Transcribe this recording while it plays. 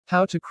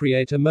How to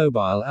create a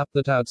mobile app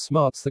that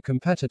outsmarts the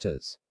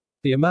competitors.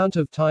 The amount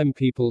of time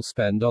people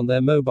spend on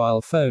their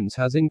mobile phones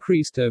has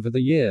increased over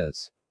the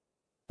years.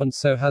 And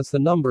so has the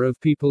number of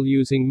people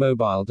using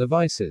mobile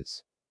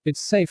devices. It's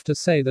safe to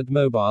say that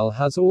mobile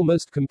has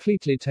almost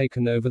completely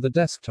taken over the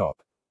desktop.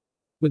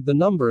 With the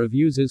number of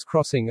users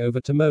crossing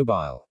over to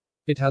mobile,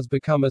 it has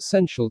become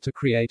essential to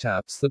create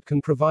apps that can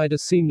provide a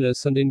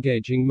seamless and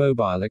engaging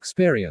mobile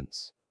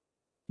experience.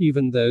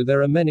 Even though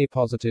there are many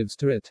positives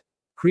to it,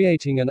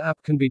 creating an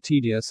app can be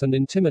tedious and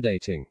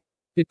intimidating.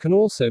 It can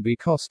also be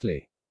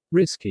costly,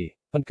 risky,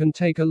 and can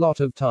take a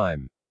lot of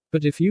time.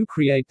 But if you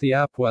create the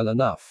app well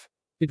enough,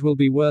 it will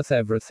be worth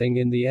everything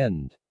in the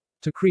end.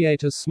 To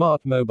create a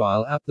smart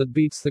mobile app that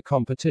beats the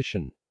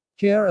competition,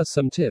 here are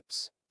some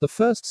tips. The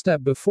first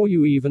step before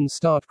you even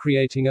start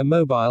creating a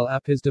mobile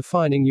app is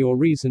defining your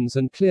reasons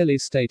and clearly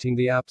stating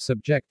the app's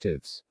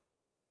objectives.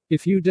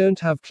 If you don't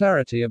have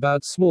clarity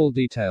about small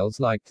details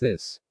like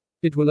this,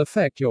 it will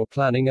affect your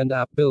planning and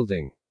app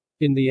building.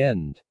 In the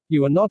end,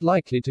 you are not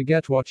likely to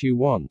get what you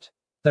want.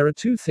 There are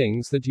two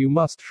things that you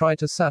must try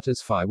to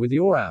satisfy with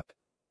your app.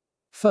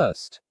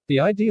 First, the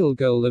ideal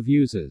goal of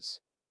users.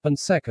 And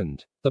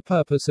second, the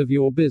purpose of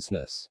your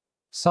business.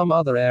 Some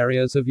other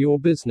areas of your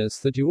business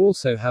that you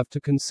also have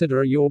to consider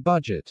are your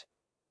budget,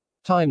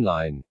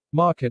 timeline,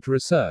 market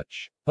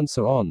research, and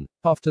so on.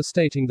 After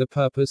stating the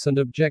purpose and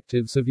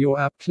objectives of your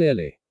app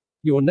clearly,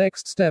 your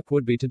next step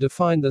would be to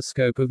define the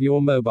scope of your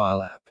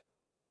mobile app.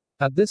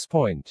 At this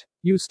point,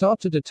 you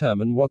start to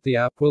determine what the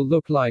app will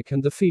look like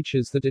and the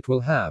features that it will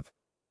have.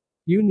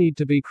 You need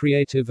to be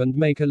creative and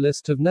make a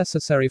list of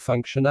necessary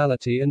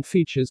functionality and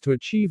features to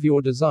achieve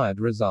your desired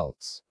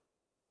results.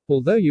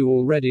 Although you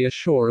already are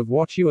sure of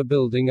what you are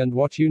building and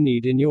what you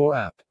need in your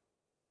app,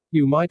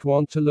 you might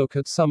want to look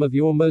at some of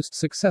your most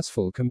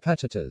successful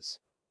competitors.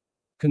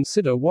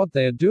 Consider what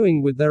they are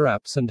doing with their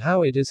apps and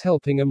how it is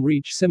helping them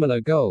reach similar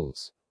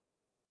goals.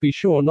 Be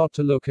sure not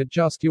to look at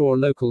just your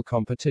local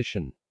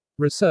competition.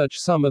 Research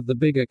some of the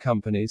bigger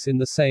companies in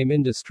the same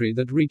industry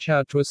that reach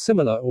out to a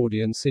similar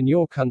audience in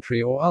your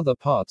country or other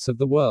parts of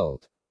the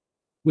world.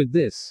 With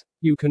this,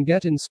 you can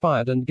get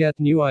inspired and get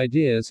new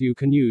ideas you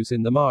can use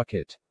in the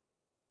market.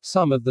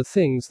 Some of the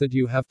things that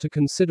you have to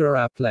consider are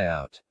app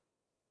layout,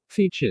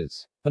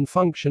 features, and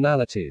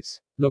functionalities.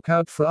 Look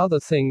out for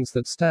other things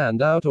that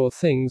stand out or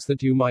things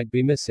that you might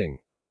be missing.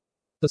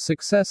 The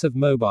success of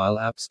mobile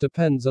apps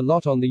depends a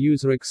lot on the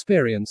user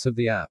experience of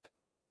the app.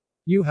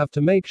 You have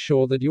to make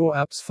sure that your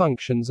app's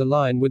functions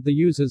align with the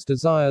user's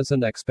desires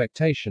and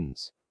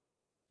expectations.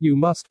 You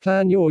must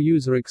plan your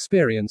user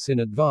experience in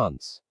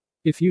advance.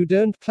 If you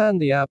don't plan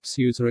the app's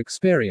user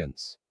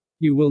experience,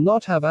 you will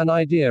not have an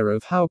idea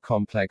of how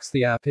complex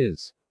the app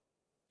is.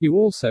 You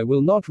also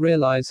will not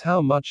realize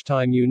how much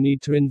time you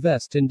need to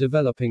invest in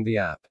developing the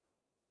app.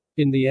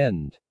 In the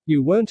end,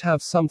 you won't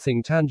have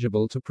something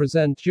tangible to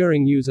present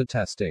during user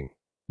testing.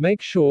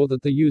 Make sure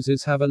that the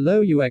users have a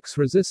low UX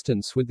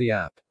resistance with the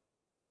app.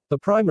 The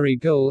primary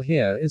goal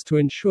here is to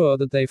ensure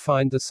that they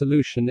find the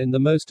solution in the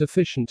most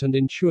efficient and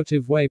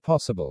intuitive way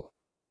possible.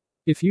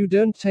 If you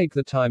don't take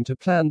the time to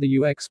plan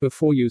the UX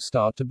before you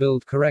start to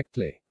build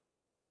correctly,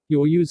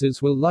 your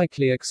users will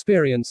likely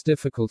experience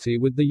difficulty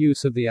with the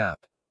use of the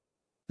app.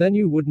 Then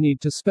you would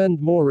need to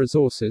spend more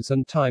resources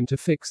and time to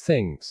fix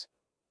things.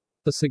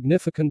 The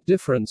significant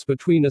difference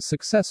between a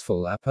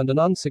successful app and an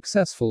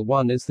unsuccessful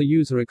one is the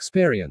user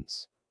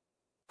experience.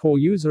 Poor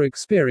user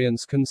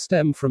experience can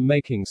stem from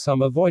making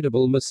some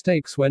avoidable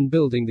mistakes when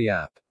building the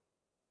app.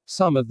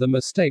 Some of the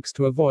mistakes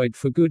to avoid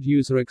for good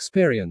user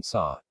experience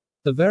are: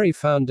 the very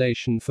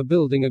foundation for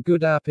building a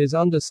good app is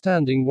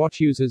understanding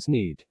what users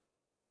need.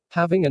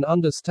 Having an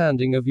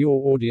understanding of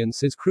your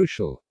audience is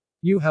crucial.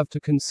 You have to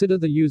consider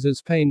the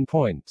user's pain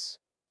points,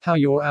 how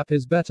your app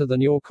is better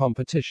than your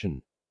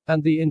competition,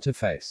 and the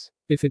interface.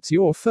 If it's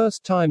your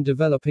first time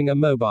developing a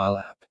mobile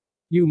app,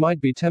 you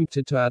might be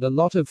tempted to add a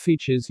lot of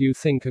features you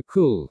think are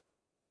cool.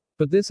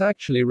 But this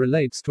actually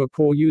relates to a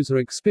poor user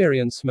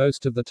experience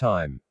most of the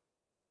time.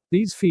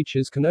 These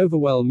features can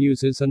overwhelm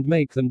users and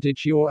make them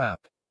ditch your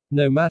app,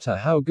 no matter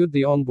how good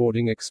the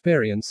onboarding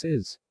experience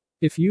is.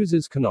 If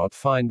users cannot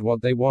find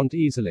what they want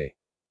easily,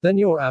 then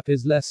your app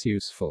is less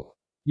useful.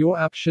 Your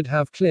app should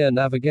have clear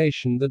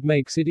navigation that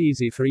makes it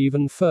easy for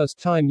even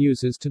first-time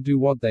users to do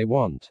what they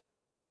want.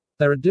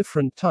 There are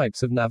different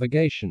types of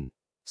navigation,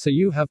 so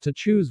you have to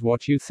choose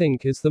what you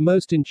think is the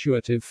most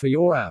intuitive for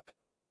your app.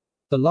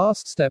 The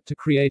last step to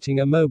creating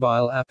a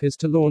mobile app is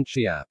to launch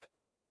the app.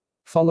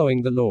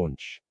 Following the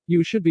launch,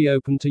 you should be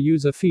open to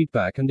user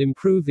feedback and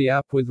improve the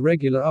app with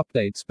regular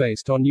updates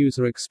based on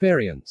user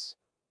experience.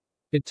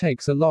 It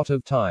takes a lot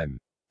of time,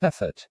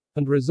 effort,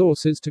 and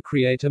resources to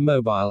create a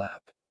mobile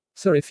app.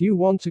 So if you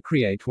want to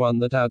create one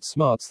that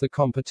outsmarts the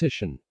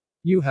competition,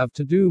 you have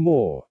to do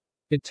more.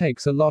 It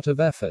takes a lot of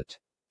effort.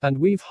 And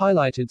we've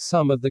highlighted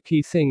some of the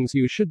key things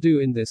you should do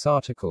in this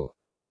article.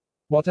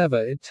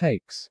 Whatever it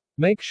takes,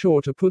 make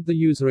sure to put the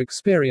user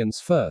experience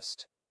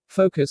first.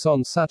 Focus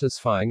on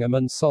satisfying them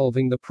and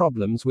solving the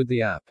problems with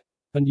the app.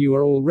 And you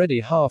are already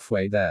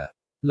halfway there.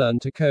 Learn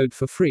to code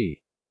for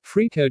free.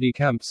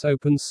 FreeCodeCamp's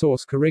open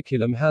source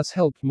curriculum has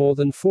helped more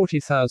than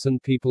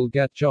 40,000 people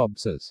get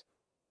jobs as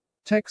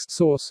text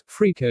source,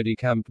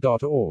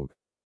 freecodecamp.org.